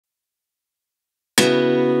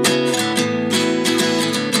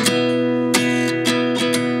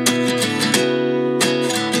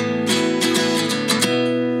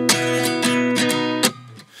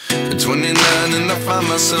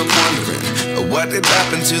what did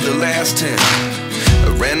happen to the last 10? I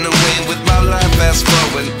ran away with my life, fast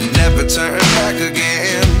forward, never turn back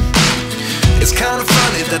again. It's kinda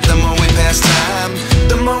funny that the more we pass time,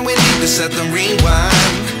 the more we need to set the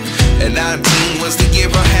rewind. And 19 was the year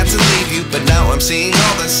I had to leave you, but now I'm seeing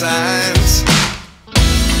all the signs.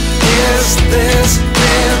 Is this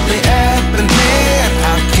really happening?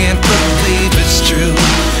 I can't believe it's true.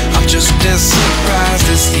 I'm just as surprised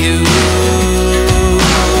as you.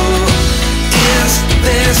 Is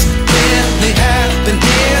this really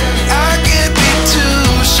happening? I can't be too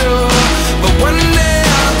sure, but one day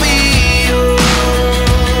I'll be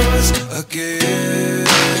yours again.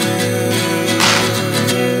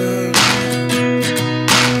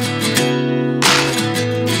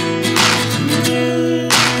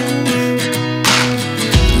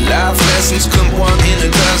 Life lessons come one in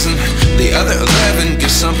a dozen. The other 11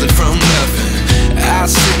 get something from nothing. I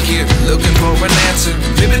sit here looking for an answer.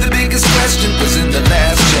 Maybe the biggest question was in the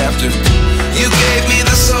last chapter. You gave me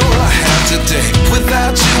the soul I have today.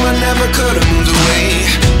 Without you I never could have moved away.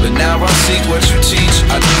 But now I see what you teach.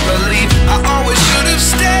 I do believe I always should have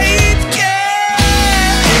stayed.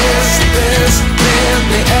 Yeah. Is this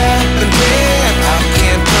really happening? I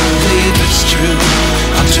can't believe it's true.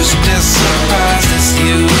 I'm just as surprised as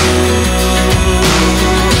you.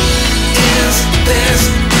 Is this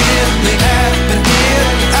really happening?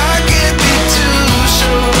 I can't be too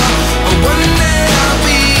sure, but one day I'll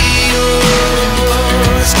be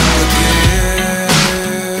yours again.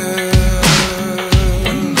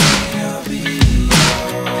 One day I'll be yours.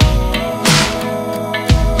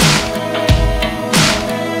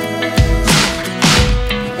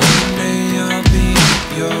 One day I'll be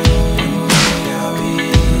yours. I'll be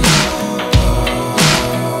yours.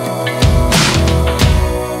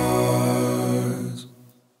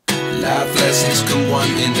 Life lessons come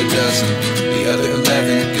one in a dozen. The other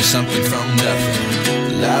 11 get something from nothing.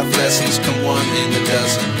 Life lessons come one in a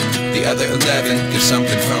dozen. The other 11 get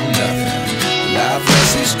something from nothing. Life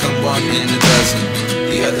lessons come one in a dozen.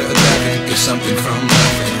 The other 11 get something from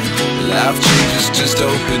nothing. Life changes just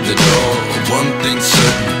open the door. One thing